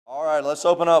right, let's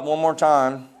open up one more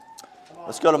time.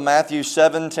 Let's go to Matthew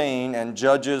 17 and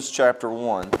Judges chapter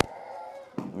 1.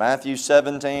 Matthew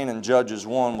 17 and Judges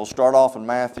 1. We'll start off in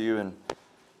Matthew and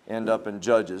end up in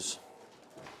Judges.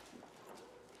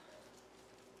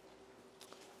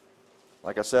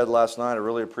 Like I said last night, I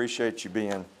really appreciate you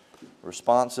being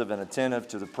responsive and attentive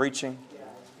to the preaching.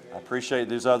 I appreciate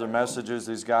these other messages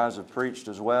these guys have preached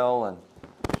as well. And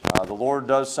the Lord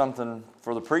does something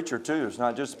for the preacher too. It's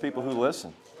not just the people who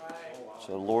listen.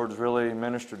 So the Lord's really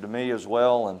ministered to me as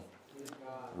well, and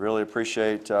really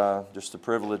appreciate just the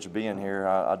privilege of being here.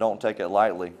 I don't take it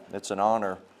lightly. It's an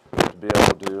honor to be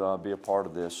able to be a part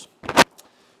of this.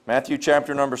 Matthew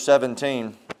chapter number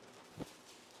 17,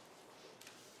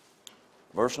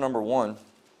 verse number 1.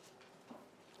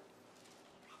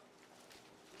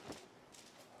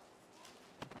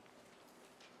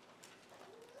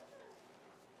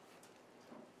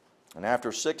 And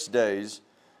after 6 days,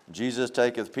 Jesus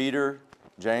taketh Peter,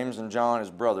 James, and John his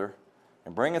brother,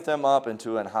 and bringeth them up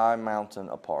into an high mountain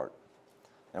apart,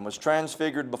 and was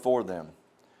transfigured before them.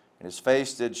 And his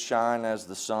face did shine as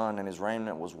the sun, and his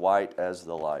raiment was white as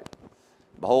the light.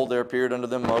 Behold, there appeared unto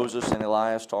them Moses and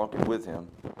Elias talking with him.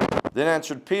 Then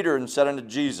answered Peter and said unto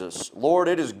Jesus, Lord,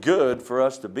 it is good for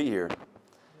us to be here.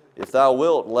 If thou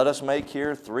wilt, let us make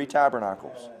here 3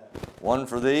 tabernacles, one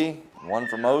for thee, one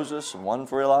for Moses, and one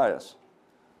for Elias.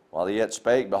 While he yet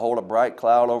spake, behold, a bright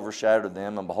cloud overshadowed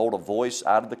them, and behold, a voice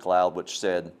out of the cloud which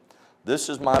said, This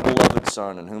is my beloved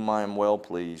Son, in whom I am well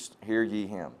pleased. Hear ye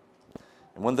him.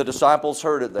 And when the disciples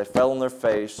heard it, they fell on their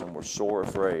face and were sore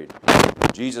afraid.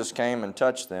 Jesus came and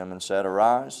touched them and said,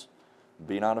 Arise,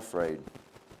 be not afraid.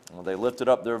 And when they lifted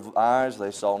up their eyes,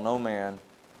 they saw no man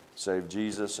save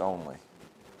Jesus only.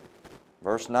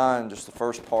 Verse 9, just the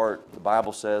first part, the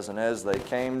Bible says, And as they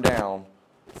came down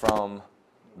from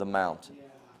the mountain.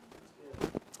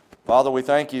 Father, we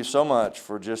thank you so much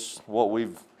for just what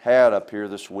we've had up here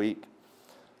this week.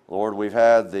 Lord, we've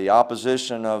had the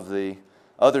opposition of the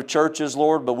other churches,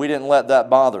 Lord, but we didn't let that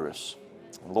bother us.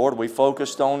 Lord, we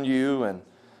focused on you and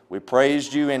we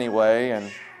praised you anyway.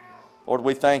 And Lord,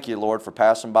 we thank you, Lord, for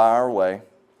passing by our way.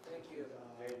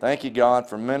 Thank you, God,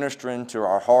 for ministering to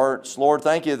our hearts. Lord,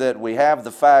 thank you that we have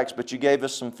the facts, but you gave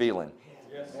us some feeling.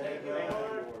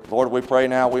 Lord, we pray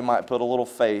now we might put a little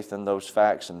faith in those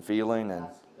facts and feeling, and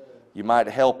you might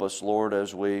help us, Lord,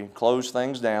 as we close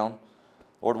things down.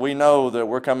 Lord, we know that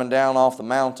we're coming down off the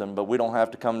mountain, but we don't have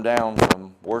to come down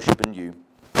from worshiping you.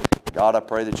 God, I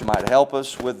pray that you might help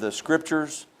us with the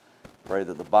Scriptures. Pray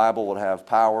that the Bible would have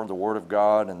power, the Word of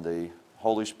God, and the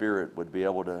Holy Spirit would be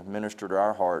able to minister to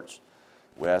our hearts.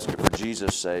 We ask it for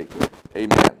Jesus' sake.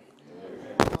 Amen.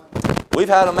 Amen. We've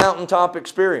had a mountaintop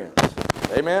experience.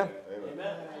 Amen?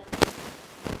 Amen.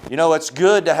 You know, it's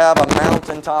good to have a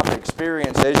mountaintop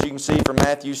experience, as you can see from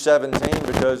Matthew 17,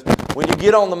 because when you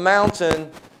get on the mountain,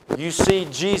 you see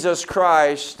Jesus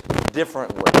Christ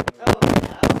differently.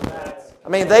 I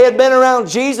mean, they had been around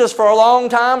Jesus for a long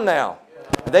time now.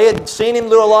 They had seen him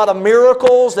do a lot of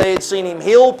miracles. They had seen him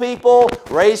heal people,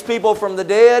 raise people from the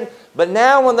dead. But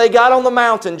now when they got on the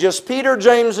mountain, just Peter,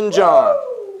 James, and John,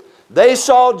 they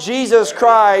saw Jesus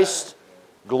Christ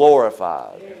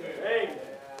glorified.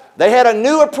 They had a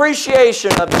new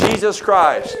appreciation of Jesus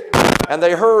Christ, and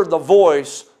they heard the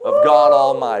voice of God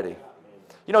Almighty.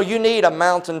 You know, you need a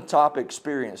mountaintop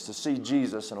experience to see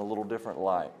Jesus in a little different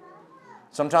light.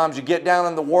 Sometimes you get down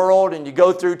in the world and you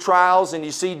go through trials and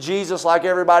you see Jesus like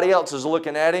everybody else is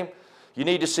looking at him. You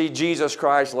need to see Jesus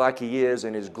Christ like he is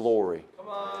in his glory.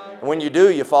 And when you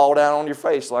do, you fall down on your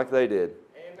face like they did.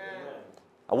 Amen.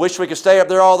 I wish we could stay up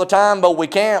there all the time, but we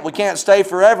can't. We can't stay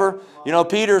forever. You know,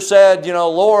 Peter said, you know,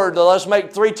 Lord, let's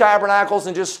make 3 tabernacles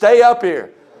and just stay up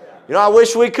here. You know, I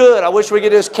wish we could. I wish we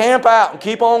could just camp out and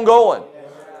keep on going.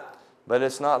 But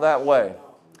it's not that way.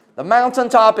 The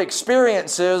mountaintop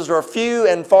experiences are few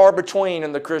and far between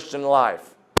in the Christian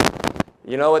life.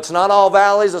 You know, it's not all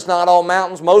valleys, it's not all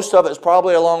mountains. Most of it's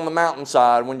probably along the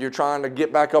mountainside when you're trying to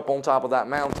get back up on top of that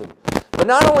mountain. But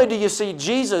not only do you see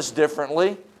Jesus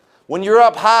differently, when you're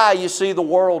up high, you see the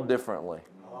world differently.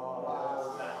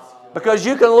 Because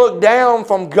you can look down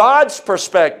from God's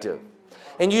perspective,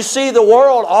 and you see the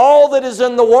world, all that is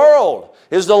in the world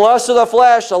is the lust of the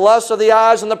flesh, the lust of the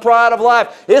eyes, and the pride of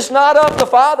life. It's not of the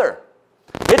Father.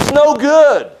 It's no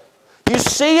good. You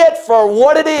see it for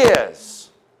what it is.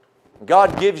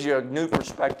 God gives you a new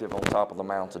perspective on top of the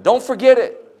mountain. Don't forget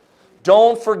it.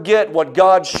 Don't forget what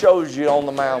God shows you on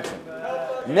the mountain.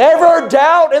 Never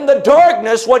doubt in the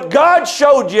darkness what God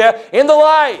showed you in the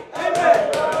light.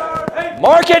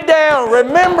 Mark it down.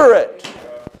 Remember it.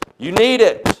 You need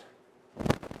it.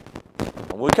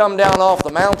 When we come down off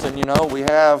the mountain, you know, we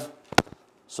have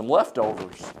some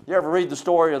leftovers. You ever read the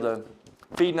story of the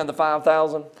feeding of the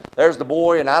 5,000? There's the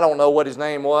boy, and I don't know what his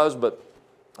name was, but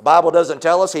the Bible doesn't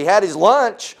tell us. He had his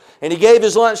lunch, and he gave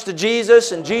his lunch to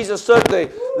Jesus, and Jesus took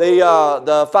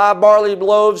the 5 barley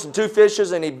loaves and 2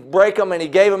 fishes, and he broke them, and he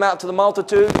gave them out to the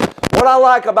multitude. What I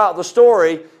like about the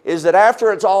story is that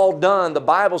after it's all done, the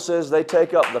Bible says they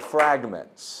take up the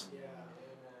fragments.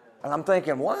 And I'm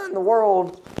thinking, why in the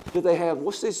world do they have,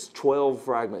 what's these 12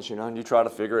 fragments, you know, and you try to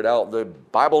figure it out, the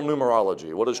Bible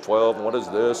numerology, what is 12 and what is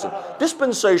this, and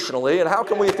dispensationally, and how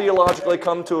can we theologically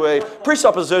come to a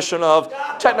presupposition of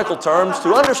technical terms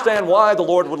to understand why the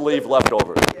Lord would leave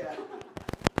leftovers?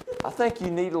 I think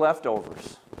you need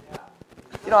leftovers.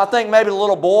 You know, I think maybe the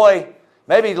little boy,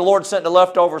 maybe the Lord sent the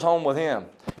leftovers home with him.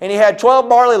 And he had 12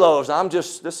 barley loaves.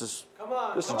 This is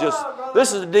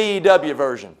the DEW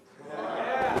version.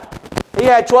 He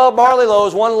had 12 barley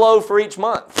loaves, 1 loaf for each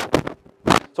month.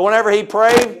 So whenever he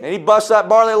prayed and he busts that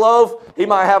barley loaf, he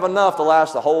might have enough to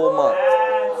last the whole month.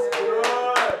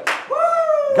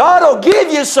 God will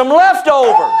give you some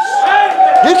leftovers.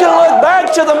 You can look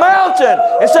back to the mountain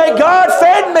and say, God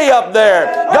fed me up there.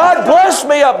 God blessed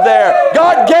me up there.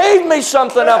 God gave me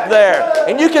something up there.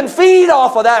 And you can feed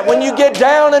off of that when you get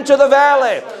down into the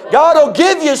valley. God will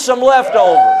give you some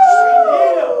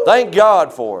leftovers. Thank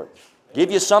God for it. Give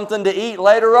you something to eat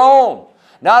later on.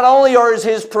 Not only are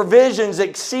His provisions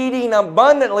exceeding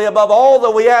abundantly above all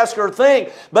that we ask or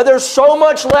think, but there's so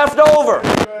much left over.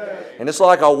 And it's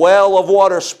like a well of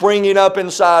water springing up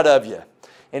inside of you.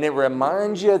 And it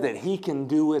reminds you that He can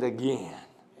do it again.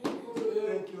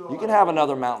 You can have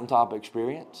another mountaintop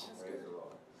experience.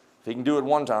 If He can do it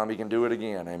one time, He can do it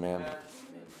again. Amen.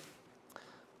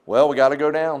 Well, we got to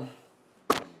go down.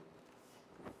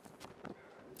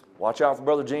 Watch out for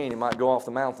Brother Gene. He might go off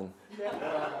the mountain.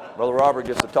 Brother Robert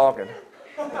gets to talking.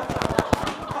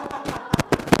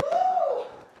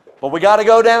 But we got to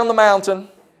go down the mountain.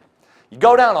 You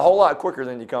go down a whole lot quicker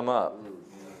than you come up.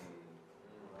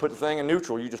 Put the thing in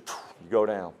neutral, you go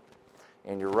down.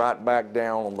 And you're right back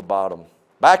down on the bottom.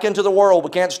 Back into the world.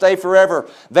 We can't stay forever.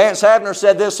 Vance Havner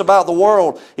said this about the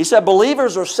world. He said,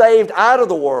 believers are saved out of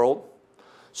the world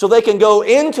so they can go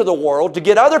into the world to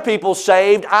get other people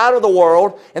saved out of the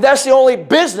world. And that's the only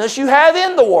business you have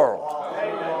in the world.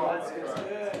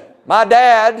 My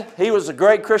dad, he was a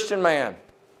great Christian man.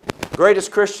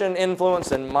 Greatest Christian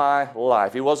influence in my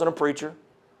life. He wasn't a preacher,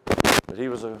 but he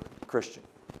was a Christian.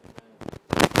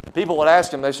 People would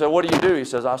ask him, they said, what do you do? He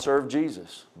says, I serve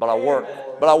Jesus, but I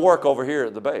work over here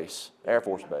at the base, Air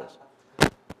Force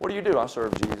Base. What do you do? I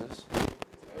serve Jesus.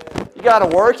 You got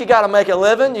to work, you got to make a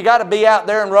living, you got to be out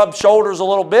there and rub shoulders a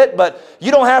little bit, but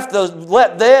you don't have to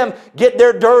let them get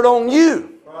their dirt on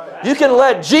you. You can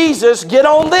let Jesus get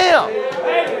on them.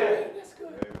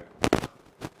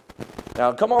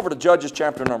 Now come over to Judges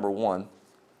chapter number 1.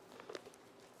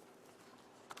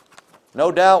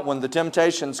 No doubt when the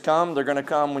temptations come, they're going to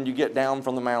come when you get down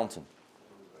from the mountain.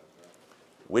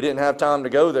 We didn't have time to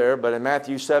go there, but in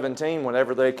Matthew 17,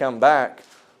 whenever they come back,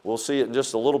 we'll see it in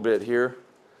just a little bit here.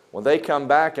 When they come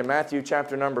back in Matthew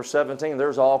chapter number 17,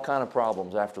 there's all kind of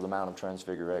problems after the Mount of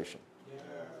Transfiguration.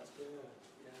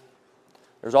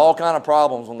 There's all kind of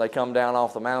problems when they come down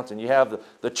off the mountain. You have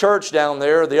the church down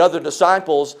there, the other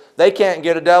disciples, they can't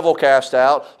get a devil cast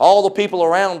out. All the people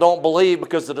around don't believe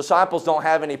because the disciples don't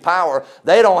have any power.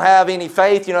 They don't have any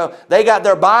faith. You know, they got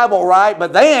their Bible right,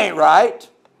 but they ain't right.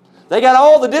 They got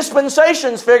all the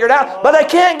dispensations figured out, but they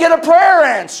can't get a prayer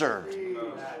answered.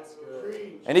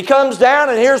 And he comes down,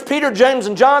 and here's Peter, James,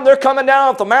 and John. They're coming down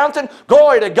off the mountain.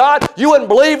 Glory to God. You wouldn't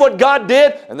believe what God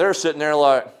did. And they're sitting there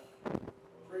like,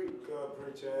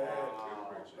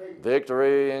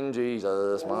 victory in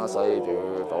Jesus, my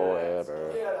Savior,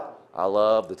 forever. I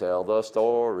love to tell the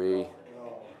story.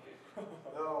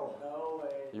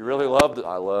 You really love it?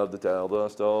 I love to tell the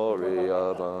story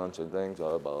of ancient things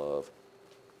above.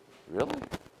 Really?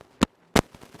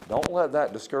 Don't let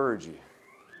that discourage you.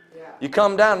 You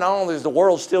come down, not only is the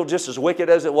world still just as wicked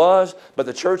as it was, but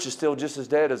the church is still just as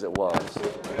dead as it was.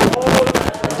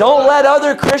 Don't let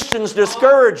other Christians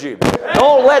discourage you.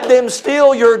 Don't let them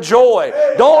steal your joy.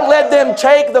 Don't let them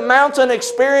take the mountain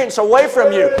experience away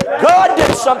from you. God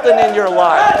did something in your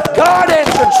life. God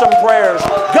answered some prayers.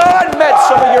 God met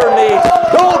some of your needs.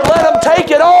 Don't let them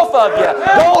take it off of you.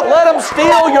 Don't let them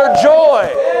steal your joy.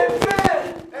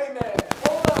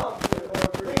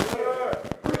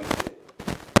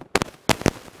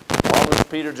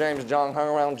 Peter, James, and John hung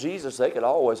around Jesus, they could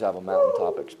always have a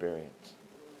mountaintop experience.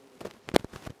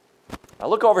 Now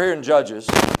look over here in Judges.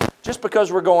 Just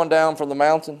because we're going down from the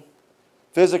mountain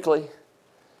physically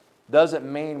doesn't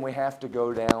mean we have to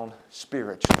go down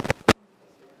spiritually.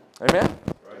 Amen?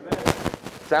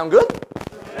 Sound good?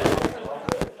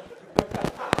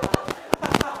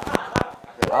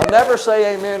 I'll never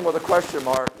say amen with a question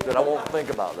mark that I won't think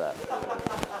about that.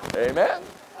 Amen?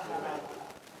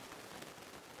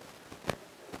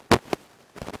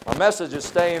 My message is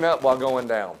staying up while going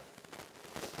down.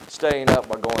 Staying up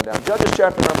while going down. Judges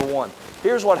chapter number 1.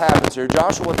 Here's what happens here.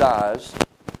 Joshua dies.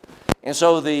 And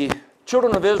so the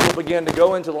children of Israel begin to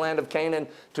go into the land of Canaan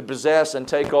to possess and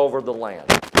take over the land.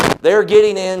 They're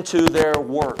getting into their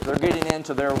work. They're getting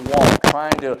into their walk,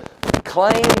 trying to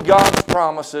claim God's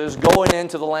promises going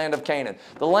into the land of Canaan.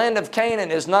 The land of Canaan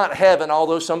is not heaven,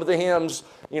 although some of the hymns,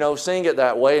 sing it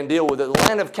that way and deal with it. The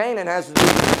land of Canaan has to do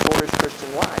with the victorious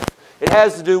Christian life. It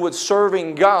has to do with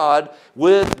serving God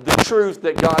with the truth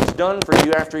that God's done for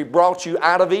you after He brought you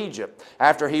out of Egypt,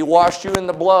 after He washed you in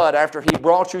the blood, after He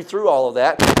brought you through all of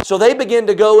that. So they begin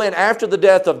to go in after the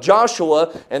death of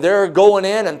Joshua, and they're going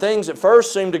in, and things at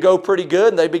first seem to go pretty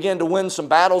good. They begin to win some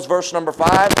battles, verse number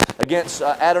 5, against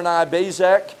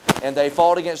Adonai-Bezek, and they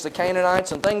fought against the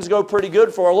Canaanites, and things go pretty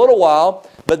good for a little while,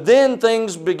 but then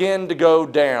things begin to go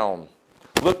down.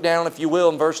 Look down, if you will,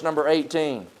 in verse number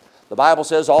 18. The Bible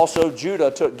says, also Judah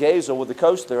took Gaza with the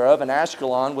coast thereof, and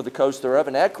Ashkelon with the coast thereof,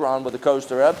 and Ekron with the coast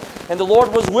thereof. And the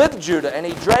Lord was with Judah, and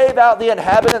He drave out the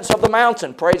inhabitants of the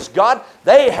mountain. Praise God.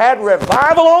 They had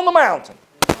revival on the mountain.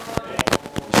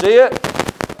 You see it?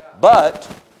 But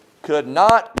could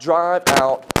not drive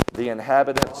out the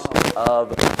inhabitants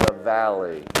of the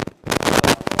valley.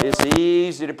 It's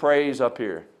easy to praise up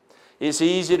here. It's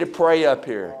easy to pray up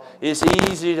here. It's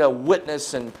easy to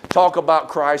witness and talk about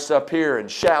Christ up here and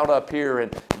shout up here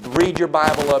and read your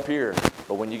Bible up here.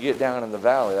 But when you get down in the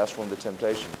valley, that's when the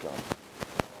temptation comes.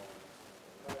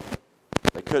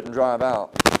 They couldn't drive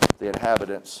out the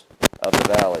inhabitants of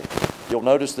the valley. You'll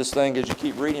notice this thing as you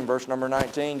keep reading, verse number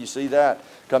 19. You see that.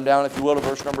 Come down, if you will, to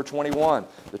verse number 21.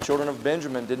 The children of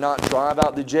Benjamin did not drive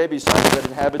out the Jebusites that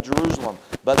inhabit Jerusalem,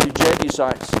 but the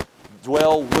Jebusites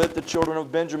dwell with the children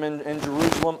of Benjamin in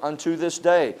Jerusalem unto this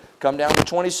day. Come down to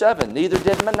 27. Neither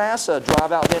did Manasseh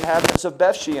drive out the inhabitants of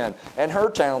Bethshean and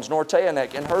her towns, nor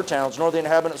Taanach and her towns, nor the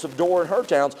inhabitants of Dor and her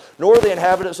towns, nor the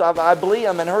inhabitants of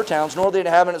Ibleam and her towns, nor the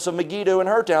inhabitants of Megiddo and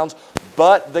her towns,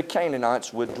 but the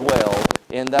Canaanites would dwell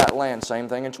in that land. Same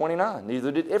thing in 29.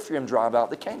 Neither did Ephraim drive out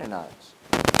the Canaanites.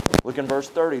 Look in verse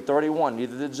 30, 31.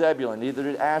 Neither did Zebulun, neither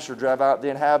did Asher drive out the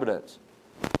inhabitants.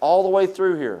 All the way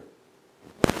through here.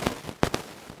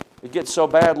 It gets so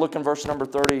bad, look in verse number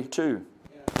 32.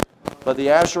 But the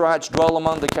Asherites dwell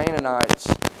among the Canaanites,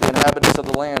 the inhabitants of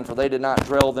the land, for they did not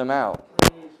drill them out.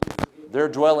 They're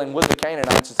dwelling with the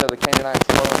Canaanites instead of the Canaanites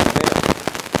dwelling with them.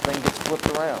 The thing gets flipped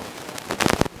around.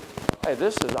 Hey,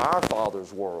 this is our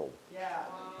Father's world.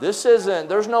 This isn't,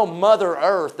 there's no Mother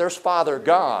Earth, there's Father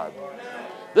God.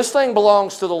 This thing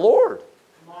belongs to the Lord.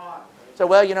 So,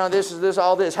 well, this,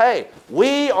 all this. Hey,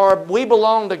 we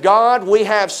belong to God. We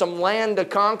have some land to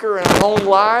conquer in our own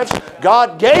lives.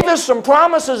 God gave us some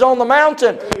promises on the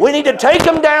mountain. We need to take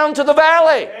them down to the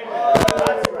valley.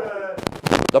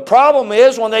 The problem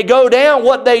is when they go down,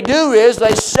 what they do is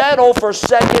they settle for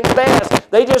second best.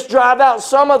 They just drive out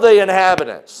some of the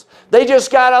inhabitants. They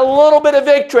just got a little bit of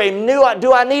victory.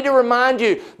 Do I need to remind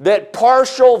you that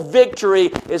partial victory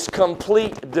is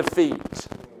complete defeat?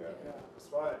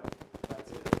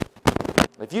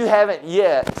 If you haven't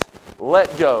yet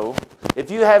let go, if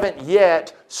you haven't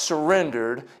yet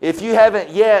surrendered, if you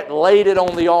haven't yet laid it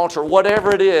on the altar,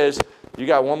 whatever it is, you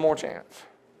got one more chance.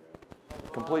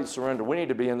 Complete surrender. We need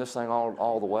to be in this thing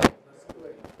all the way.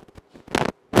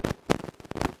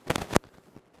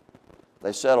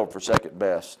 They settled for second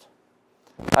best.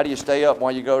 How do you stay up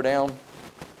while you go down?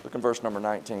 Look in verse number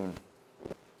 19.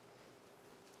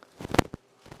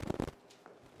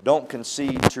 Don't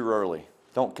concede too early.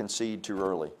 Don't concede too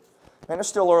early. And it's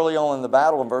still early on in the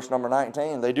battle in verse number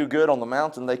 19. They do good on the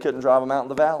mountain. They couldn't drive them out in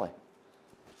the valley.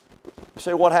 You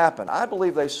say, what happened? I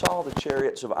believe they saw the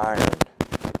chariots of iron.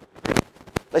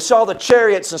 They saw the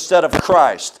chariots instead of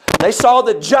Christ. They saw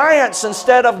the giants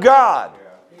instead of God.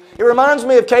 It reminds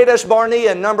me of Kadesh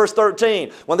Barnea in Numbers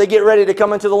 13 when they get ready to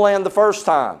come into the land the first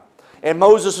time. And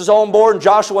Moses is on board, and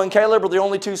Joshua and Caleb are the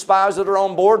only two spies that are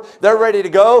on board. They're ready to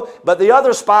go. But the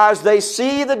other spies, they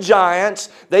see the giants.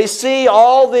 They see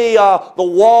all the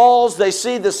walls. They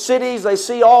see the cities. They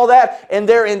see all that, and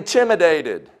they're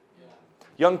intimidated.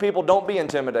 Young people, don't be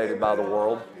intimidated by the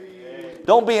world.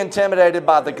 Don't be intimidated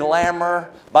by the glamour,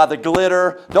 by the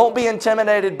glitter. Don't be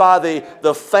intimidated by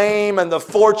the fame and the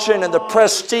fortune and the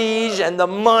prestige and the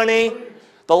money.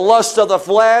 The lust of the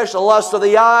flesh, the lust of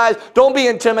the eyes. Don't be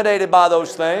intimidated by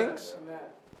those things.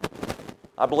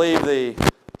 I believe the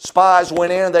spies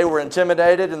went in and they were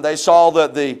intimidated and they saw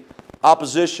that the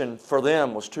Opposition for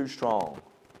them was too strong.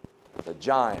 The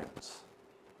giants.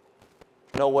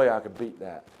 No way I could beat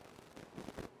that.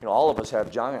 You know, all of us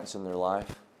have giants in their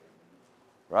life.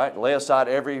 Right? Lay aside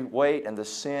every weight and the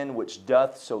sin which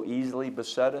doth so easily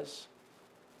beset us.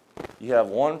 You have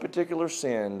one particular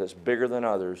sin that's bigger than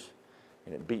others,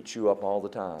 and it beats you up all the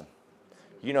time.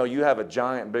 You know, you have a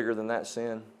giant bigger than that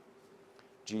sin.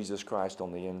 Jesus Christ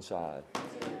on the inside.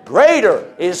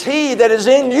 Greater is He that is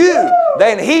in you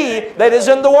than he that is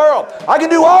in the world. I can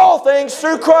do all things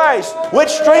through Christ, which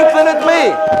strengtheneth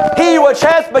me. He which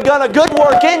hath begun a good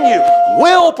work in you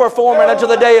will perform it unto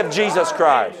the day of Jesus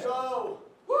Christ.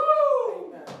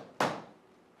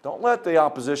 Don't let the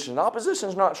opposition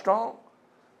is not strong.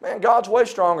 Man, God's way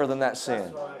stronger than that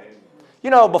sin. You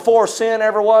know, before sin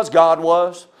ever was, God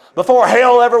was. Before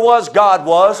hell ever was, God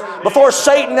was. Before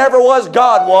Satan ever was,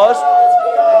 God was.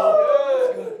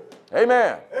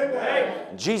 Amen.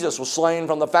 Amen. Jesus was slain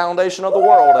from the foundation of the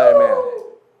world. Amen.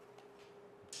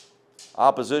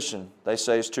 Opposition, they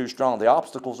say, is too strong. The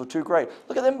obstacles are too great.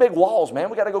 Look at them big walls, man.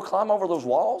 We got to go climb over those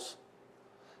walls.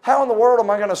 How in the world am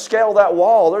I going to scale that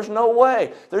wall? There's no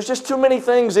way. There's just too many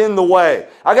things in the way.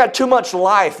 I got too much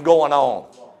life going on.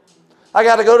 I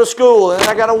got to go to school, and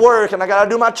I got to work, and I got to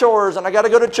do my chores, and I got to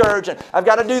go to church, and I've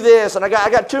got to do this, and I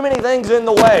got too many things in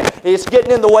the way. It's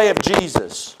getting in the way of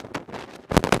Jesus.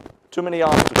 Too many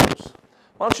obstacles.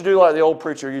 Why don't you do like the old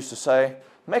preacher used to say?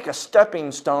 Make a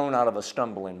stepping stone out of a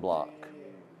stumbling block.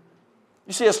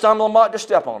 You see a stumbling block, just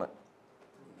step on it.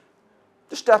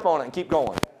 Just step on it and keep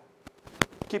going.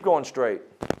 Keep going straight.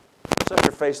 Set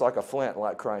your face like a flint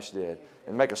like Christ did,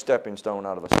 and make a stepping stone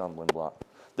out of a stumbling block.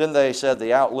 Then they said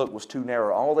the outlook was too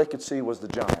narrow. All they could see was the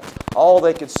giants. All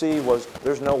they could see was,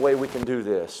 there's no way we can do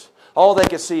this. All they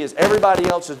could see is everybody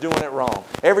else is doing it wrong.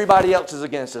 Everybody else is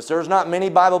against us. There's not many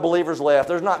Bible believers left.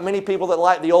 There's not many people that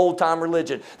like the old-time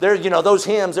religion. There's, you know, those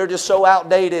hymns, they're just so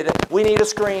outdated. We need a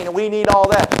screen and we need all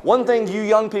that. One thing you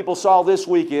young people saw this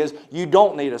week is you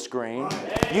don't need a screen.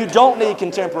 You don't need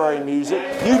contemporary music.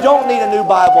 You don't need a new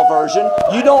Bible version.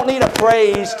 You don't need a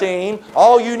praise team.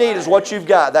 All you need is what you've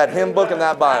got, that hymn book and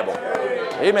that Bible.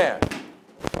 Amen.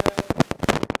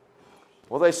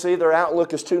 Well, they see their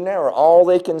outlook is too narrow. All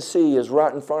they can see is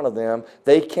right in front of them.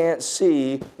 They can't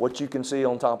see what you can see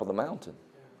on top of the mountain.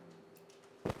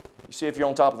 You see, if you're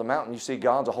on top of the mountain, you see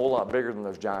God's a whole lot bigger than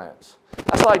those giants.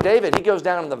 That's like David. He goes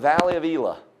down in the valley of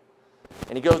Elah.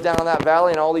 And he goes down in that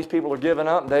valley, and all these people are giving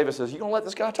up. And David says, you going to let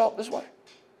this guy talk this way?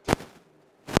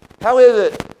 How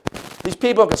is it these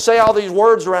people can say all these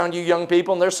words around you young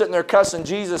people, and they're sitting there cussing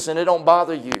Jesus, and it don't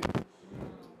bother you?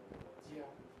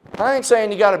 I ain't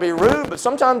saying you got to be rude, but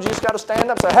sometimes you just got to stand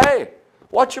up and say, hey,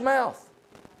 watch your mouth.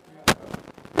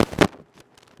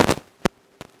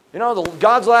 You know,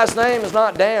 God's last name is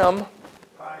not damn,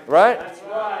 right?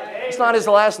 It's not His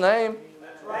last name.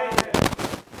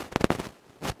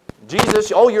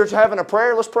 Jesus, oh, you're having a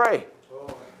prayer? Let's pray.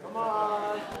 Come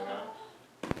on.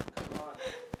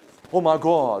 Oh my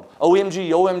God. OMG,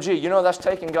 OMG. You know that's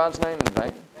taking God's name in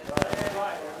vain.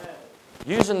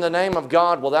 Using the name of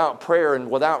God without prayer and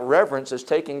without reverence is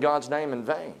taking God's name in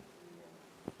vain.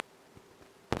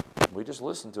 We just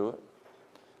listen to it.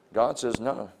 God says,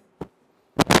 no.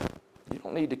 You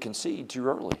don't need to concede too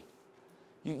early.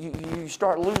 You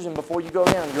start losing before you go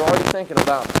down. You're already thinking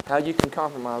about how you can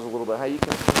compromise a little bit, how you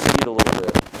can concede a little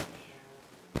bit.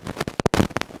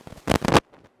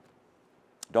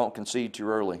 Don't concede too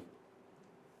early.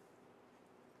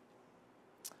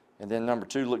 And then number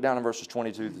 2, look down in verses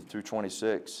 22 through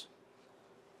 26.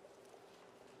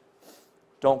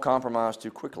 Don't compromise too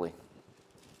quickly.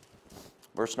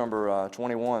 Verse number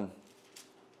 21.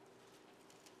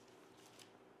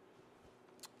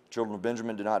 Children of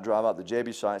Benjamin did not drive out the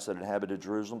Jebusites that inhabited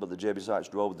Jerusalem, but the Jebusites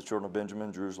dwell with the children of Benjamin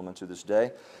in Jerusalem unto this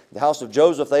day. The house of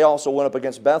Joseph, they also went up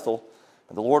against Bethel,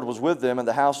 and the Lord was with them, and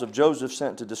the house of Joseph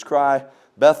sent to descry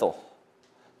Bethel.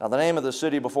 Now the name of the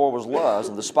city before was Luz,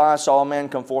 and the spies saw a man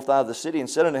come forth out of the city, and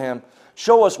said unto him,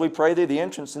 show us, we pray thee, the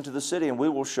entrance into the city, and we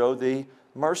will show thee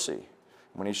mercy.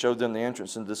 When he showed them the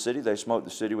entrance into the city, they smote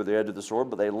the city with the edge of the sword,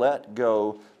 but they let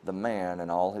go the man and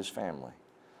all his family.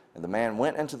 And the man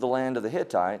went into the land of the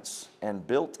Hittites, and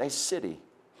built a city,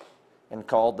 and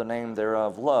called the name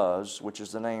thereof Luz, which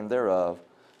is the name thereof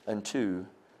unto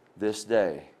this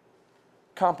day.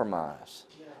 Compromise.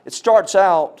 It starts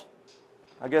out,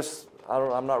 I guess,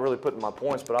 I'm not really putting my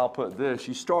points, but I'll put this.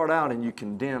 You start out and you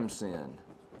condemn sin.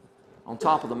 On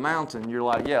top of the mountain, you're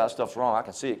like, yeah, that stuff's wrong. I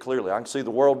can see it clearly. I can see the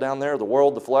world down there, the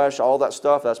world, the flesh, all that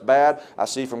stuff. That's bad. I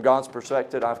see from God's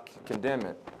perspective, I condemn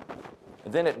it.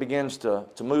 And then it begins to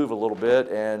move a little bit,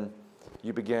 and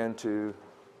you begin to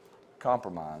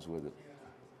compromise with it.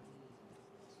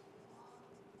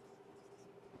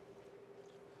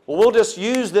 Well, we'll just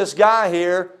use this guy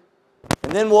here,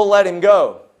 and then we'll let him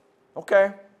go.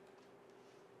 Okay.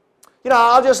 You know,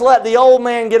 I'll just let the old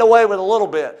man get away with a little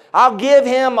bit. I'll give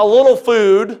him a little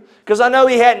food, because I know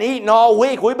he hadn't eaten all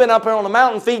week. We've been up here on the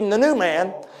mountain feeding the new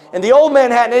man, and the old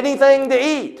man hadn't anything to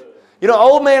eat. You know,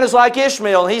 old man is like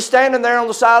Ishmael, and he's standing there on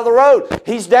the side of the road.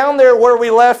 He's down there where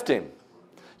we left him.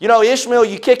 You know, Ishmael,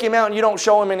 you kick him out and you don't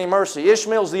show him any mercy.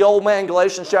 Ishmael's the old man,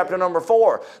 Galatians chapter number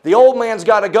 4. The old man's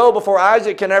got to go before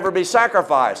Isaac can ever be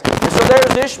sacrificed. And so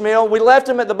there's Ishmael. We left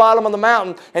him at the bottom of the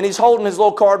mountain, and he's holding his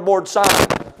little cardboard sign,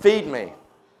 "Feed me.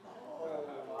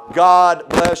 God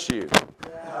bless you."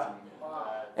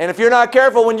 And if you're not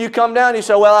careful, when you come down, you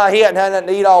say, "Well, he hadn't had nothing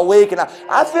to eat all week." And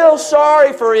I feel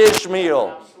sorry for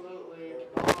Ishmael.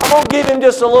 I'm going to give him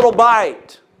just a little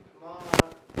bite.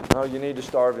 No, you need to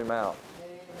starve him out.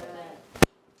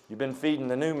 You've been feeding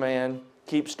the new man.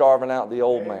 Keep starving out the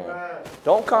old man.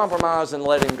 Don't compromise and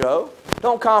let him go.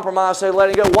 Don't compromise, say let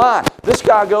him go. Why? This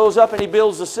guy goes up and he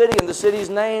builds the city, and the city's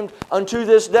named unto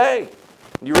this day.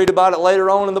 You read about it later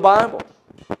on in the Bible.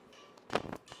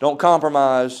 Don't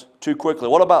compromise too quickly.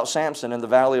 What about Samson in the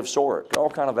valley of Sorek? All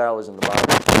kind of valleys in the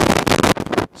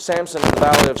Bible. Samson in the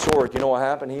valley of Sorek, you know what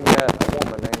happened? He met a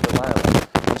woman named Delilah.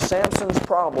 Samson's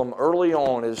problem early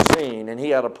on is seen, and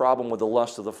he had a problem with the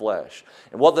lust of the flesh.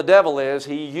 And what the devil is,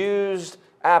 he used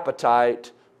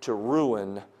appetite to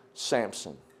ruin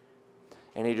Samson.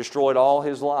 And he destroyed all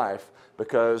his life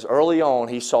because early on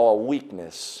he saw a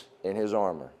weakness in his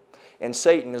armor. And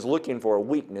Satan is looking for a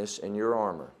weakness in your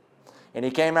armor. And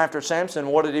he came after Samson.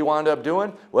 What did he wind up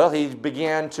doing? Well, he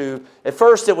began to, at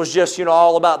first it was just, you know,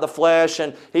 all about the flesh,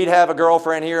 and he'd have a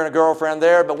girlfriend here and a girlfriend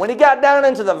there. But when he got down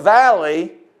into the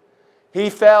valley, he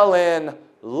fell in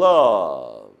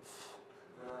love.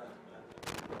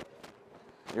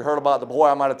 You heard about the boy,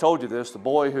 I might have told you this, the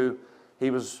boy who he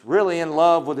was really in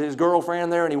love with his girlfriend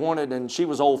there, and he wanted, and she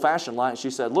was old-fashioned like, and she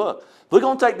said, "Look, if we're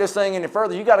going to take this thing any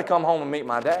further, you got to come home and meet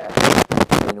my dad.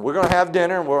 And we're going to have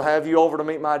dinner, and we'll have you over to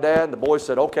meet my dad." And the boy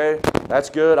said, "Okay, that's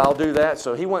good, I'll do that."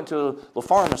 So he went to the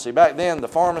pharmacy. Back then, the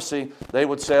pharmacy, they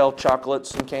would sell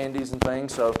chocolates and candies and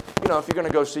things. So, you know, if you're going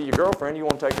to go see your girlfriend, you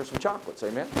want to take her some chocolates.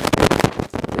 Amen?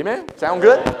 Amen? Sound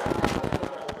good?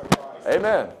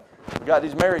 Amen. We got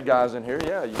these married guys in here.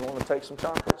 Yeah, you want to take some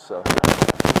chocolates. So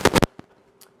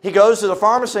he goes to the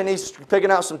pharmacy, and he's picking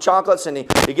out some chocolates, and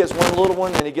he gets one little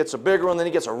one, and he gets a bigger one, then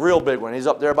he gets a real big one. He's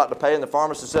up there about to pay, and the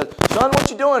pharmacist says, "Son, what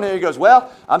you doing here?" He goes,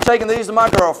 "Well, I'm taking these to my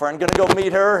girlfriend. I'm going to go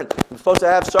meet her, and I'm supposed to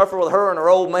have supper with her and her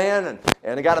old man,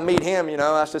 and I got to meet him, you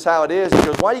know, that's just how it is." He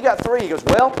goes, "Why you got 3? He goes,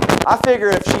 "Well, I figure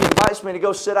if she invites me to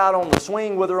go sit out on the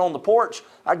swing with her on the porch,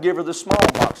 I'd give her this small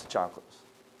box of chocolates.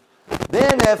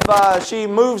 Then if she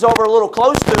moves over a little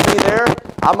close to me there,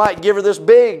 I might give her this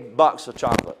big box of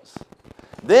chocolates.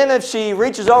 Then if she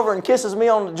reaches over and kisses me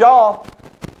on the jaw,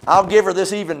 I'll give her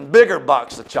this even bigger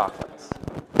box of chocolates."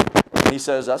 He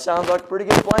says, "That sounds like a pretty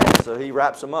good plan." So he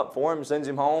wraps them up for him, sends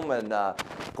him home, and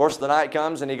of course the night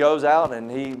comes and he goes out and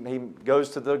he goes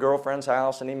to the girlfriend's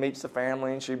house and he meets the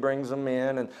family, and she brings them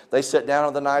in, and they sit down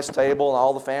at the nice table and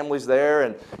all the family's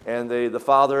there, and the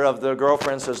father of the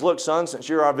girlfriend says, "Look, son, since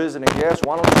you're our visiting guest,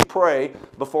 why don't you pray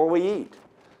before we eat?"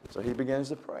 So he begins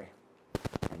to pray.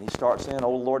 And he starts saying, "Oh,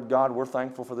 Lord God, we're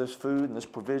thankful for this food and this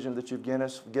provision that you've given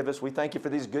us. We thank you for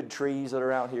these good trees that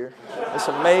are out here. This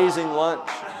amazing lunch.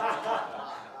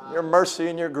 Your mercy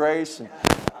and your grace. And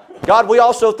God, we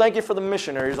also thank you for the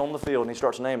missionaries on the field." And he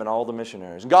starts naming all the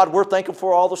missionaries. "God, we're thankful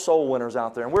for all the soul winners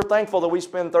out there. And we're thankful that we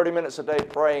spend 30 minutes a day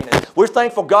praying. And we're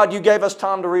thankful, God, you gave us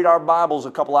time to read our Bibles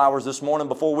a couple hours this morning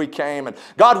before we came. And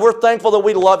God, we're thankful that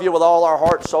we love you with all our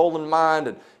heart, soul, and mind."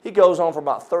 And he goes on for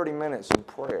about 30 minutes in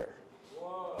prayer.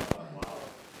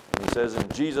 And he says, "In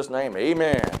Jesus' name,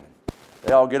 amen."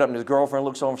 They all get up, and his girlfriend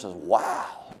looks over and says, "Wow,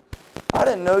 I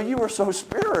didn't know you were so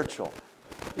spiritual."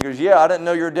 He goes, "Yeah, I didn't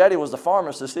know your daddy was the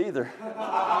pharmacist either."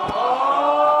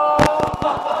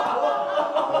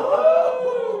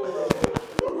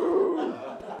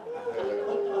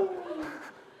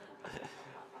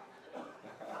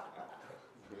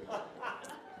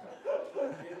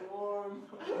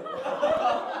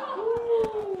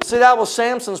 See, that was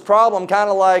Samson's problem, kind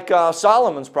of like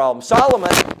Solomon's problem.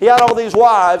 Solomon, he had all these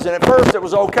wives, and at first it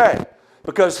was okay,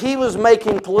 because he was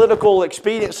making political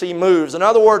expediency moves. In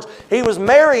other words, he was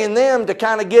marrying them to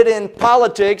kind of get in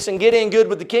politics and get in good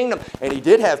with the kingdom. And he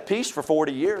did have peace for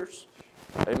 40 years.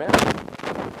 Amen.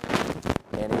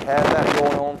 And he had that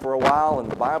going on for a while, and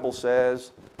the Bible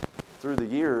says through the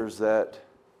years that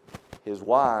his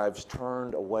wives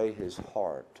turned away his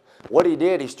heart. What he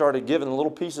did, he started giving little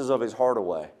pieces of his heart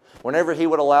away. Whenever he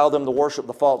would allow them to worship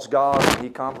the false gods, he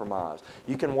compromised.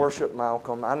 You can worship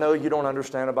Malcolm. I know you don't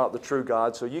understand about the true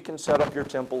God, so you can set up your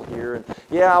temple here. And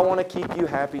yeah, I want to keep you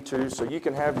happy too, so you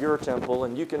can have your temple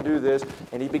and you can do this.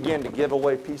 And he began to give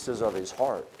away pieces of his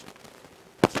heart.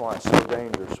 That's why it's so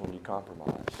dangerous when you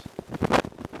compromise.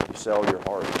 You sell your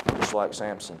heart, just like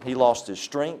Samson. He lost his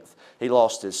strength, he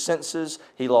lost his senses,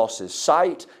 he lost his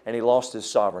sight, and he lost his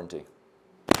sovereignty.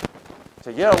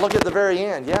 So yeah, look at the very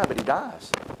end. Yeah, but he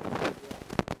dies.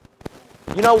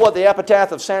 You know what the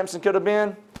epitaph of Samson could have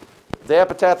been? The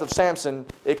epitaph of Samson,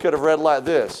 it could have read like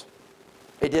this.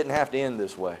 It didn't have to end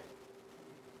this way.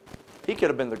 He could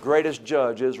have been the greatest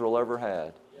judge Israel ever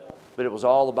had. But it was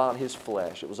all about his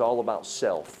flesh. It was all about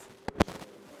self.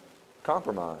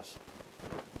 Compromise.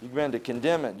 You begin to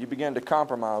condemn it. You begin to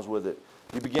compromise with it.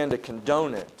 You begin to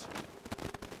condone it.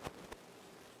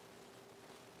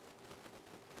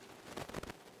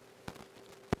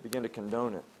 Begin to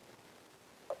condone it.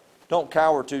 Don't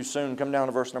cower too soon. Come down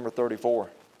to verse number 34.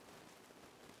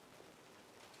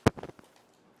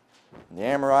 And the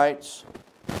Amorites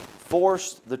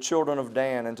forced the children of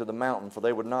Dan into the mountain, for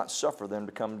they would not suffer them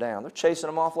to come down. They're chasing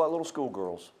them off like little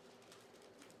schoolgirls.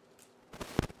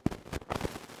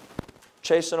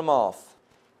 Chasing them off.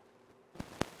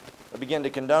 They begin to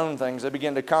condone things. They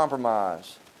begin to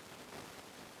compromise.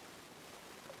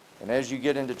 And as you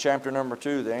get into chapter number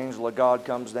 2, the angel of God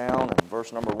comes down, and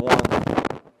verse number 1,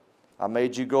 I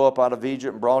made you go up out of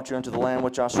Egypt and brought you into the land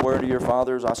which I swear to your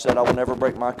fathers. I said, I will never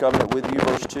break my covenant with you.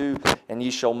 Verse 2, and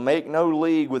ye shall make no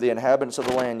league with the inhabitants of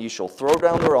the land. Ye shall throw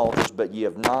down their altars, but ye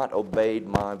have not obeyed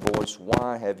my voice.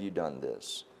 Why have you done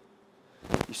this?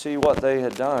 You see, what they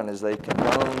had done is they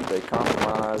condoned, they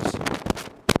compromised.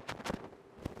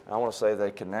 I want to say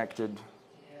they connected.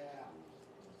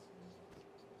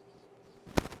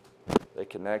 They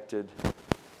connected,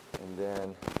 and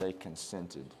then they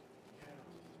consented.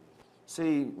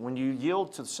 See, when you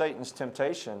yield to Satan's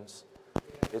temptations,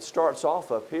 it starts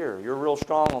off up here. You're real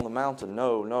strong on the mountain.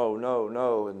 No, no, no,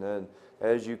 no. And then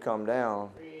as you come down,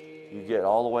 you get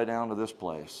all the way down to this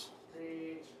place.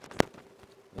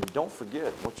 And don't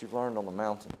forget what you've learned on the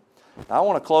mountain. Now, I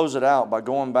want to close it out by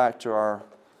going back to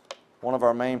one of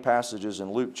our main passages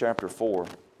in Luke chapter 4.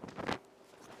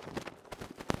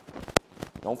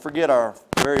 Don't forget our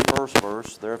very first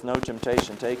verse. There hath no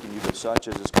temptation taken you but such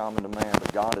as is common to man,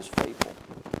 but God is faithful,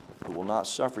 who will not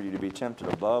suffer you to be tempted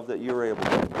above that you are able,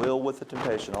 but will with the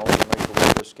temptation always make the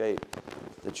way to escape,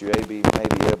 that you may be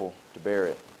able to bear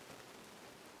it.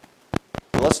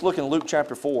 Let's look in Luke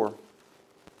chapter 4.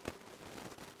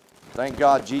 Thank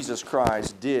God Jesus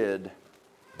Christ did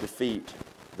defeat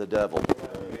the devil.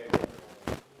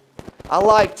 I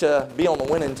like to be on the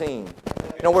winning team.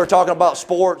 You know, we're talking about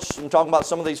sports and talking about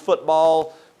some of these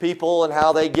football people and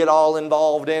how they get all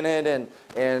involved in it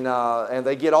and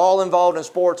they get all involved in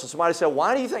sports. And somebody said,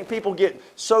 why do you think people get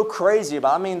so crazy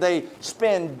about it? I mean, they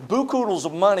spend buku-doodles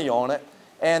of money on it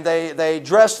and they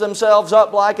dress themselves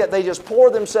up like it. They just pour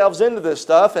themselves into this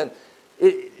stuff. And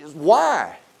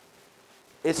why?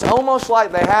 It's almost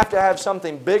like they have to have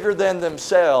something bigger than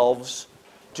themselves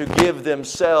to give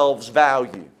themselves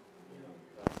value.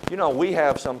 You know, we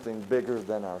have something bigger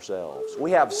than ourselves.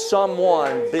 We have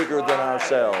someone bigger than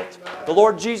ourselves. The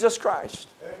Lord Jesus Christ.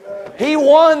 He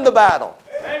won the battle.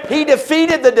 He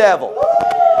defeated the devil.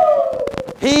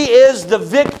 He is the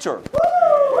victor.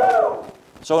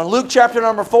 So in Luke chapter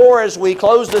number 4, as we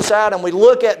close this out and we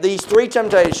look at these 3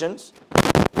 temptations,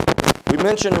 we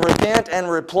mentioned repent and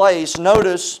replace.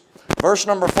 Notice verse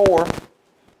number 4.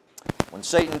 When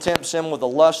Satan tempts him with the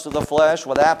lust of the flesh,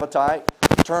 with appetite,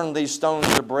 turn these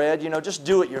stones to bread. You know, just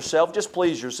do it yourself. Just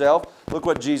please yourself. Look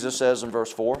what Jesus says in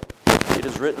verse 4. It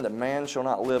is written that man shall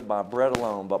not live by bread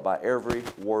alone, but by every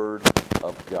word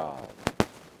of God.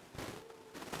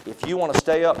 If you want to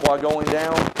stay up while going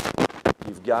down,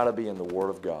 you've got to be in the Word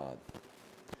of God.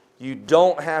 You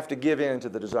don't have to give in to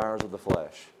the desires of the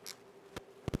flesh.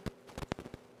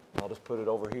 I'll just put it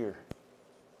over here.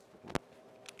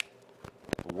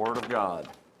 The Word of God.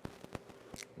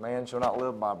 Man shall not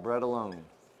live by bread alone,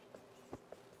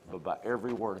 but by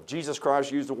every word. If Jesus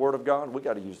Christ used the Word of God, we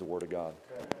got to use the Word of God.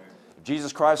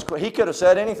 Jesus Christ, He could have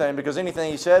said anything because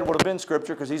anything He said would have been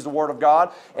Scripture because He's the Word of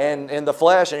God and in the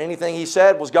flesh, and anything He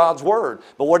said was God's Word.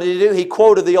 But what did He do? He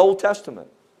quoted the Old Testament.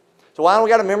 So why do we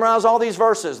got to memorize all these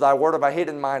verses? Thy word have I hid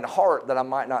in mine heart that I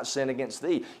might not sin against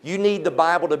Thee. You need the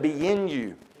Bible to be in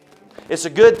you. It's a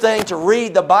good thing to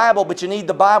read the Bible, but you need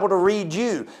the Bible to read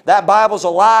you. That Bible's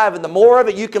alive, and the more of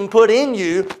it you can put in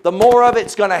you, the more of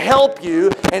it's going to help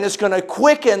you, and it's going to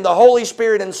quicken the Holy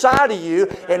Spirit inside of you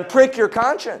and prick your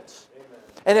conscience.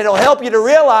 And it'll help you to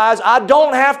realize I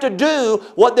don't have to do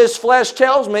what this flesh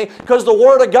tells me, because the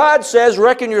Word of God says,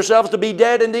 reckon yourselves to be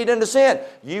dead indeed unto sin.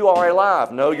 You are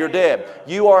alive. No, you're dead.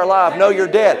 You are alive. No, you're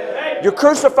dead. You're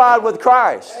crucified with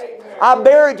Christ. I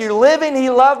buried you. Living, He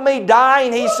loved me.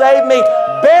 Dying, He saved me.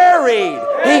 Buried,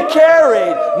 He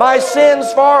carried my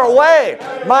sins far away.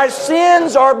 My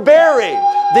sins are buried.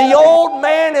 The old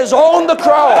man is on the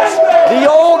cross. The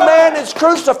old man is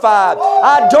crucified.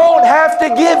 I don't have to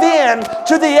give in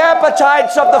to the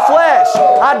appetites of the flesh.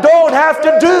 I don't have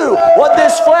to do what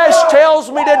this flesh tells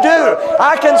me to do.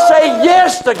 I can say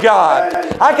yes to God.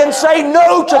 I can say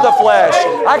no to the flesh.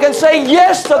 I can say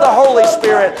yes to the Holy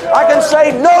Spirit. I can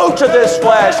say no to this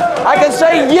flesh. I can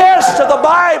say yes to the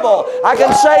Bible. I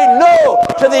can say no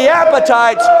to the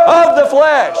appetites of the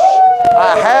flesh.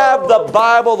 I have the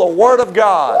Bible, the Word of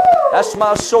God. That's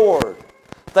my sword.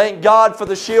 Thank God for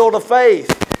the shield of faith.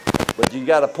 But you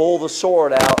got to pull the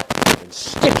sword out and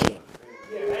stick Him.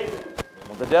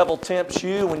 When the devil tempts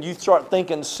you, when you start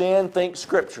thinking sin, think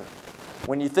Scripture.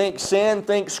 When you think sin,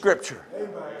 think Scripture.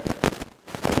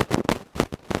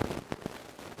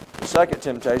 The second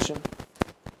temptation,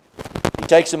 He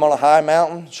takes him on a high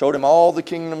mountain, showed him all the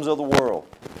kingdoms of the world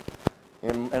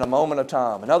in a moment of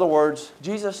time. In other words,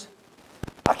 Jesus,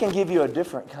 I can give you a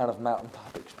different kind of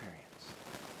mountaintop experience.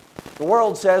 The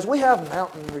world says we have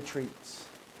mountain retreats.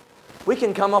 We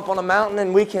can come up on a mountain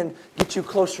and we can get you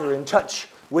closer in touch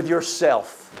with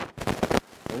yourself.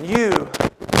 And you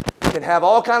can have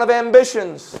all kind of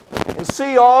ambitions and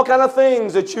see all kind of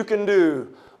things that you can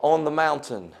do on the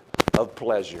mountain of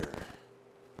pleasure.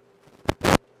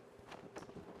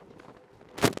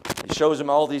 He shows him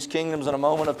all these kingdoms in a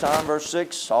moment of time. Verse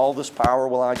 6, all this power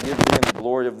will I give thee, and the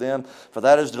glory of them. For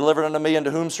that is delivered unto me, and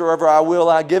to whomsoever I will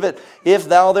I give it. If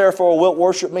thou therefore wilt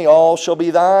worship me, all shall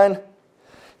be thine.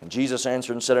 And Jesus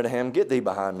answered and said unto him, Get thee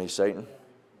behind me, Satan.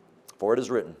 For it is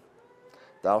written,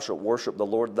 Thou shalt worship the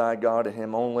Lord thy God, and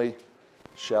Him only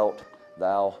shalt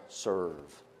thou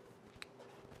serve.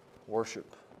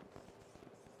 Worship.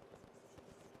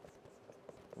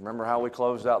 Remember how we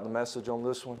closed out the message on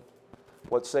this one?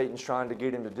 What Satan's trying to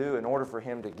get him to do, in order for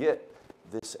him to get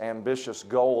this ambitious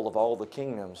goal of all the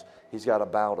kingdoms, he's got to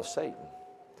bow to Satan.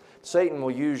 Satan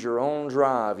will use your own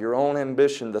drive, your own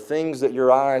ambition, the things that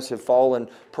your eyes have fallen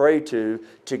prey to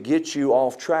get you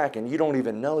off track, and you don't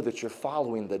even know that you're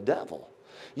following the devil.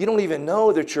 You don't even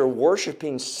know that you're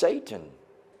worshiping Satan.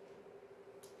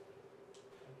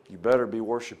 You better be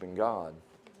worshiping God.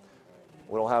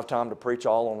 We don't have time to preach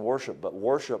all on worship, but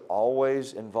worship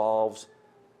always involves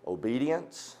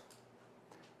obedience.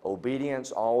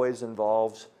 Obedience always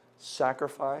involves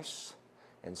sacrifice,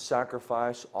 and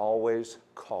sacrifice always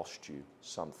costs you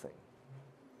something.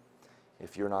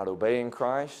 If you're not obeying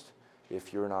Christ,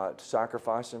 if you're not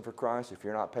sacrificing for Christ, if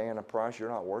you're not paying a price, you're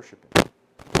not worshiping.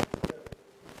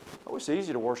 Oh, it's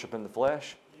easy to worship in the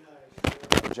flesh.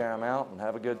 Jam out and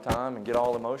have a good time and get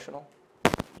all emotional.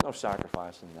 No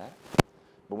sacrifice in that.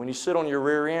 But when you sit on your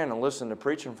rear end and listen to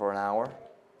preaching for an hour,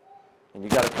 and you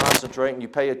got to concentrate and you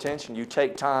pay attention, you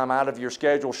take time out of your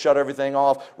schedule, shut everything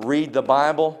off, read the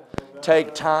Bible,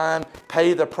 take time,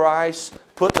 pay the price,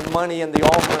 put the money in the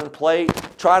offering plate,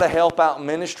 try to help out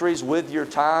ministries with your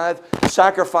tithe,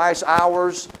 sacrifice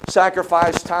hours,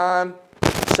 sacrifice time,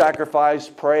 sacrifice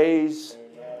praise,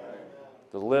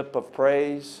 the lip of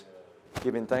praise,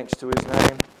 giving thanks to His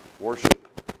name, worship.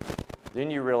 Then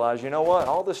you realize, you know what?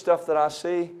 All this stuff that I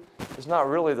see is not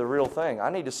really the real thing. I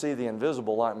need to see the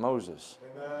invisible like Moses.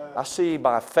 Amen. I see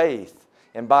by faith.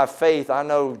 And by faith, I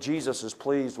know Jesus is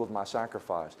pleased with my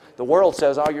sacrifice. The world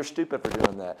says, oh, you're stupid for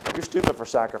doing that. You're stupid for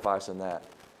sacrificing that.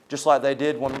 Just like they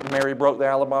did when Mary broke the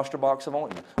alabaster box of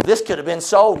ointment. This could have been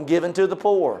sold and given to the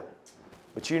poor.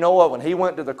 But you know what? When He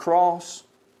went to the cross,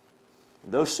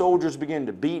 those soldiers began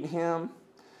to beat Him.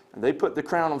 And they put the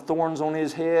crown of thorns on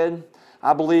His head.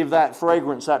 I believe that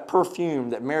fragrance, that perfume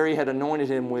that Mary had anointed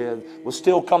Him with was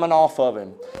still coming off of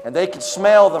Him. And they could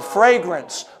smell the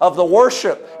fragrance of the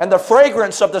worship and the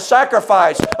fragrance of the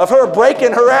sacrifice of her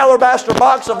breaking her alabaster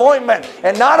box of ointment.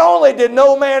 And not only did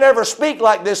no man ever speak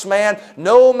like this man,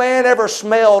 no man ever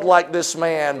smelled like this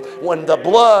man when the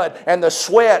blood and the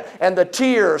sweat and the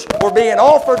tears were being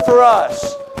offered for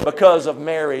us because of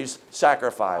Mary's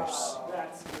sacrifice.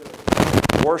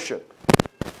 Worship.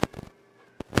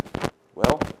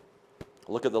 Well,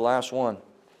 look at the last one.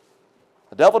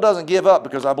 The devil doesn't give up,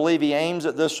 because I believe he aims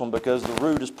at this one, because the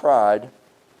root is pride.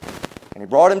 And he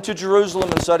brought him to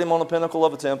Jerusalem and set him on the pinnacle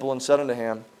of the temple and said unto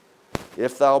him,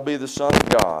 If thou be the Son of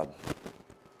God,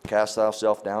 cast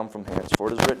thyself down from hence.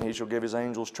 For it is written, He shall give His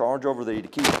angels charge over thee to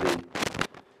keep thee.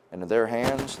 And in their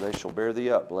hands they shall bear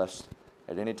thee up, lest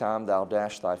at any time thou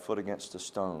dash thy foot against a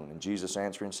stone. And Jesus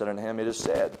answering said unto him, It is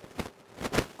said,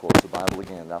 quotes the Bible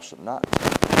again, Thou shalt not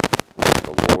tempt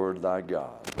the Lord thy God.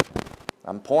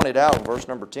 I'm pointed out in verse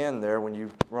number 10 there, when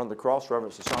you run the cross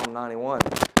reference to Psalm 91,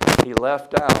 He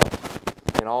left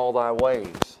out in all thy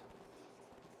ways.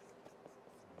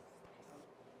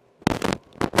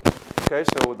 Okay,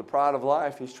 so with the pride of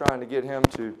life, He's trying to get him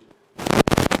to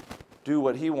do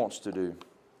what he wants to do.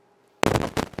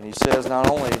 And He says, not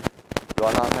only do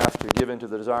I not have to give in to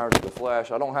the desires of the flesh,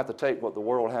 I don't have to take what the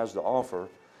world has to offer.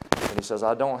 And He says,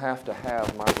 I don't have to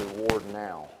have my reward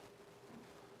now.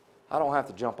 I don't have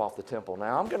to jump off the temple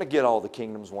now. I'm going to get all the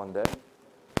kingdoms one day.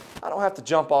 I don't have to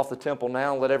jump off the temple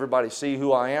now and let everybody see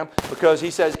who I am, because He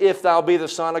says, if thou be the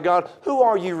Son of God, who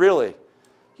are you really?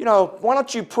 You know, why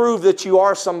don't you prove that you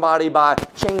are somebody by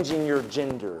changing your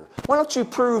gender? Why don't you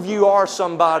prove you are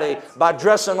somebody by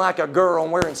dressing like a girl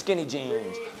and wearing skinny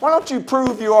jeans? Why don't you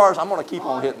prove you are... I'm going to keep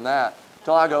on hitting that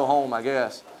till I go home, I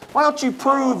guess. Why don't you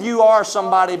prove you are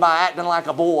somebody by acting like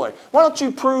a boy? Why don't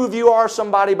you prove you are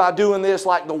somebody by doing this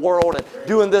like the world and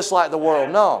doing this like the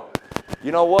world? No.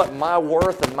 You know what? My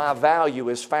worth and my value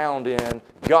is found in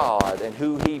God and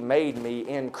who He made me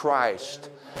in Christ.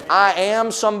 I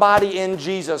am somebody in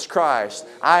Jesus Christ.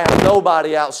 I am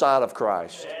nobody outside of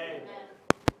Christ.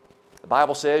 The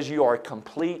Bible says you are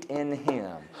complete in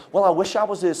Him. Well, I wish I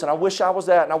was this, and I wish I was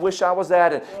that, and I wish I was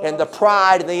that, and the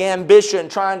pride and the ambition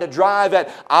trying to drive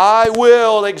at, I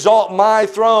will exalt my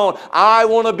throne. I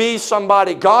want to be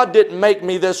somebody. God didn't make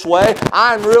me this way.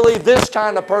 I'm really this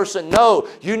kind of person. No,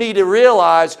 you need to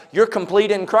realize you're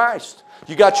complete in Christ.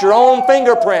 You got your own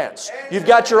fingerprints. You've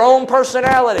got your own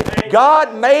personality.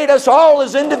 God made us all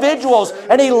as individuals,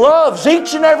 and He loves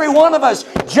each and every one of us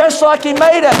just like He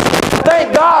made us.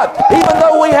 Thank God, even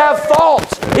though we have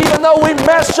faults, even though we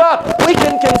mess up, we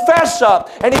can confess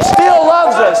up, and He still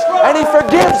loves us, and He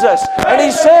forgives us, and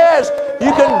He says,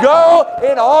 you can go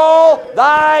in all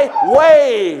thy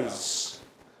ways.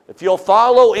 If you'll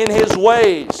follow in His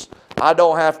ways, I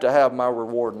don't have to have my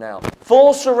reward now.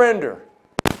 Full surrender.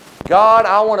 God,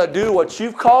 I want to do what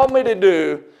You've called me to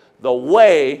do the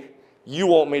way You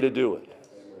want me to do it.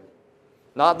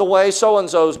 Not the way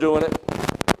so-and-so's doing it.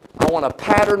 I want to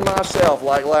pattern myself,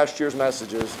 like last year's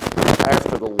messages,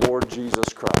 after the Lord Jesus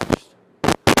Christ.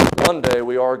 One day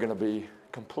we are going to be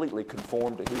completely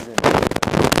conformed to His image. You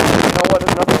know what?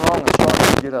 There's nothing wrong with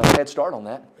starting to get a head start on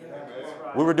that.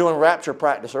 We were doing rapture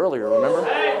practice earlier, remember?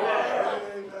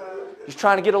 Just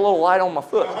trying to get a little light on my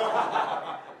foot.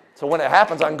 So when it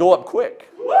happens, I can go up quick.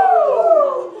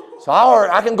 So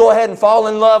I can go ahead and fall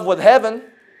in love with heaven.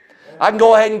 I can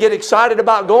go ahead and get excited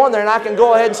about going there, and I can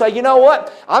go ahead and say, you know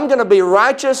what? I'm going to be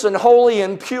righteous and holy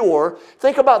and pure.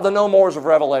 Think about the no mores of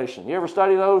Revelation. You ever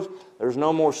study those? There's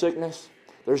no more sickness.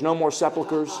 There's no more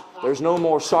sepulchres. There's no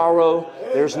more sorrow.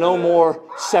 There's no more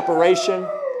separation.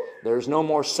 There's no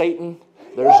more Satan.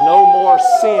 There's no more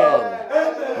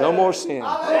sin. No more sin.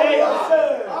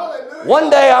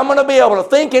 One day I'm going to be able to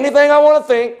think anything I want to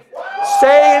think,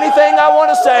 say anything I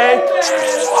want to say,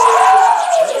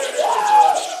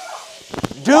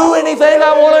 do anything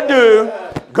I want to do,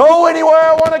 go anywhere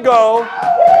I want to go,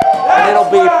 and it'll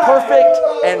be perfect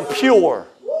and pure.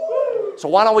 So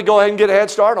why don't we go ahead and get a head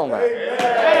start on that?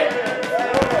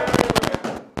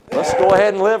 Let's go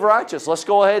ahead and live righteous. Let's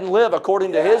go ahead and live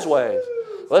according to His ways.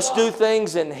 Let's do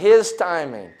things in His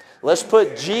timing. Let's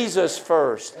put Jesus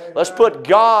first. Let's put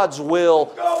God's will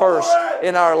first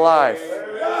in our life.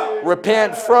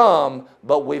 Repent from,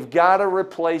 but we've got to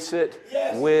replace it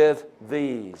with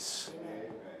these.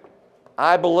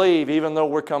 I believe even though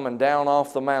we're coming down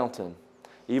off the mountain,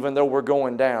 even though we're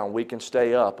going down, we can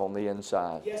stay up on the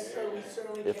inside.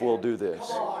 If we'll do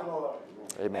this.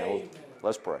 Amen.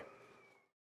 Let's pray.